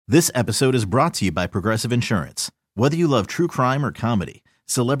This episode is brought to you by Progressive Insurance. Whether you love true crime or comedy,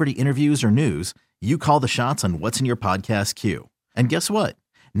 celebrity interviews or news, you call the shots on what's in your podcast queue. And guess what?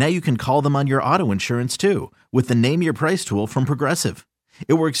 Now you can call them on your auto insurance too with the Name Your Price tool from Progressive.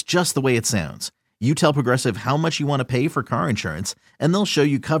 It works just the way it sounds. You tell Progressive how much you want to pay for car insurance, and they'll show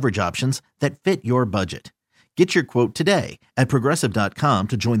you coverage options that fit your budget. Get your quote today at Progressive.com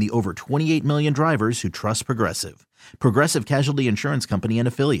to join the over 28 million drivers who trust Progressive. Progressive Casualty Insurance Company and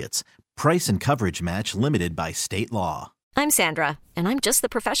Affiliates. Price and coverage match limited by state law. I'm Sandra, and I'm just the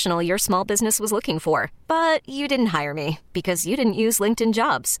professional your small business was looking for. But you didn't hire me because you didn't use LinkedIn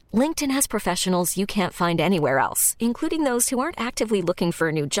Jobs. LinkedIn has professionals you can't find anywhere else, including those who aren't actively looking for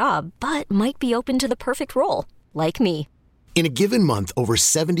a new job, but might be open to the perfect role, like me. In a given month, over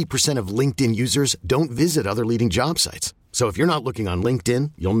 70% of LinkedIn users don't visit other leading job sites. So if you're not looking on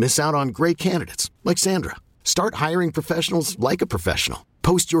LinkedIn, you'll miss out on great candidates like Sandra. Start hiring professionals like a professional.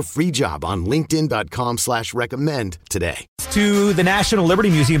 Post your free job on linkedin.com/recommend today. To the National Liberty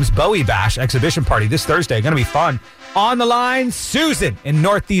Museum's Bowie Bash exhibition party this Thursday. Going to be fun. On the line, Susan in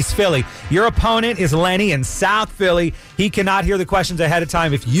Northeast Philly. Your opponent is Lenny in South Philly. He cannot hear the questions ahead of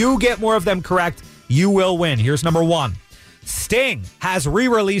time. If you get more of them correct, you will win. Here's number one. Sting has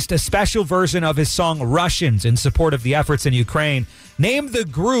re-released a special version of his song Russians in support of the efforts in Ukraine. Name the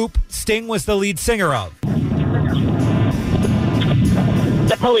group Sting was the lead singer of.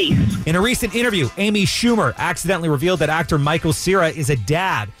 The Police. In a recent interview, Amy Schumer accidentally revealed that actor Michael Cera is a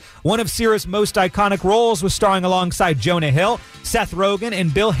dad. One of Cera's most iconic roles was starring alongside Jonah Hill, Seth Rogen,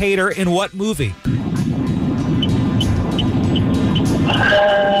 and Bill Hader in what movie?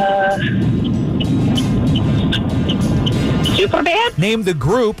 Superman? Name the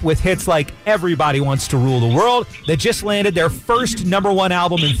group with hits like Everybody Wants to Rule the World that just landed their first number one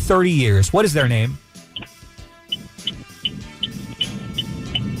album in 30 years. What is their name?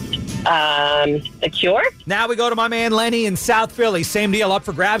 The Cure? Now we go to my man Lenny in South Philly. Same deal, up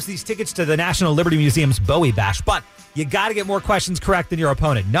for grabs. These tickets to the National Liberty Museum's Bowie Bash. But you got to get more questions correct than your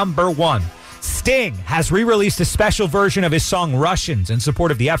opponent. Number one. Sting has re-released a special version of his song Russians in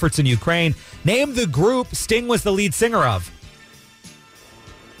support of the efforts in Ukraine. Name the group Sting was the lead singer of.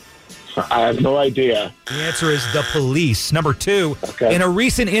 I have no idea. The answer is The Police. Number two, Okay. In a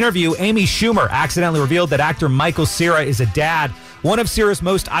recent interview, Amy Schumer accidentally revealed that actor Michael Cera is a dad. One of Cera's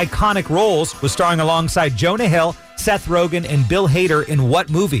most iconic roles was starring alongside Jonah Hill, Seth Rogen, and Bill Hader in what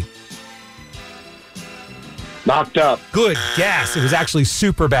movie? Knocked Up. Good guess. It was actually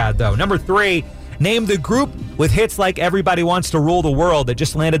Superbad, though. Number three, name the group with hits like Everybody Wants to Rule the World that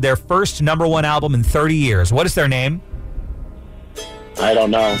just landed their first number one album in 30 years. What is their name? I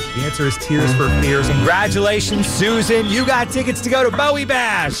don't know. The answer is Tears for Fears. Congratulations, Susan. You got tickets to go to Bowie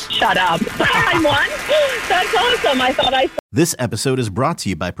Bash. Shut up. I won? That's awesome. I thought I... This episode is brought to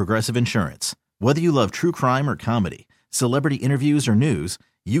you by Progressive Insurance. Whether you love true crime or comedy, celebrity interviews or news,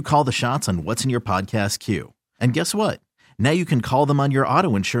 you call the shots on what's in your podcast queue. And guess what? Now you can call them on your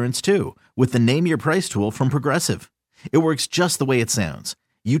auto insurance too with the Name Your Price tool from Progressive. It works just the way it sounds.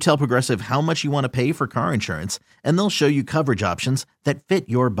 You tell Progressive how much you want to pay for car insurance, and they'll show you coverage options that fit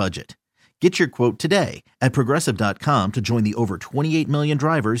your budget. Get your quote today at Progressive.com to join the over 28 million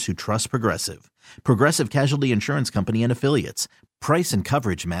drivers who trust Progressive. Progressive Casualty Insurance Company and Affiliates. Price and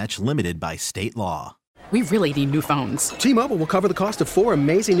coverage match limited by state law. We really need new phones. T-Mobile will cover the cost of 4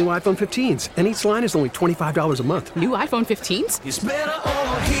 amazing new iPhone 15s, and each line is only $25 a month. New iPhone 15s? It's better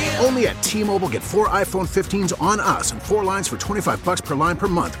over here. Only at T-Mobile, get 4 iPhone 15s on us and 4 lines for $25 per line per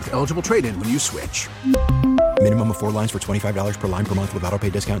month with eligible trade-in when you switch. Minimum of 4 lines for $25 per line per month with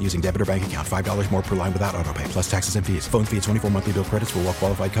autopay discount using debit or bank account. $5 more per line without autopay, plus taxes and fees. Phone fee at 24 monthly bill credits for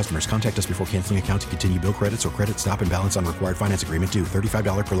well-qualified customers. Contact us before canceling account to continue bill credits or credit stop and balance on required finance agreement due.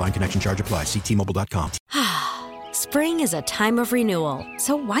 $35 per line connection charge applies. See T-Mobile.com. Spring is a time of renewal,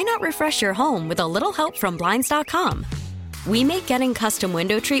 so why not refresh your home with a little help from Blinds.com? We make getting custom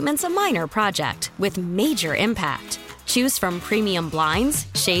window treatments a minor project with major impact. Choose from premium blinds,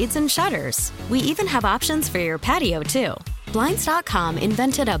 shades, and shutters. We even have options for your patio, too. Blinds.com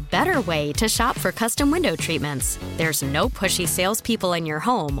invented a better way to shop for custom window treatments. There's no pushy salespeople in your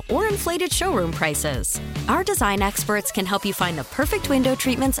home or inflated showroom prices. Our design experts can help you find the perfect window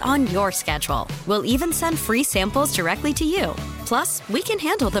treatments on your schedule. We'll even send free samples directly to you. Plus, we can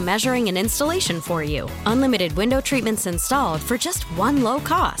handle the measuring and installation for you. Unlimited window treatments installed for just one low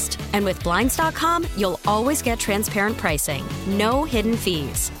cost. And with Blinds.com, you'll always get transparent pricing. No hidden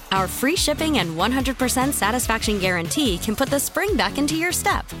fees. Our free shipping and 100% satisfaction guarantee can put the spring back into your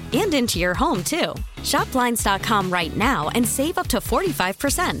step and into your home, too. Shop Blinds.com right now and save up to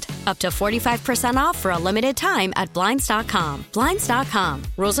 45%. Up to 45% off for a limited time at Blinds.com. Blinds.com.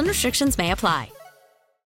 Rules and restrictions may apply.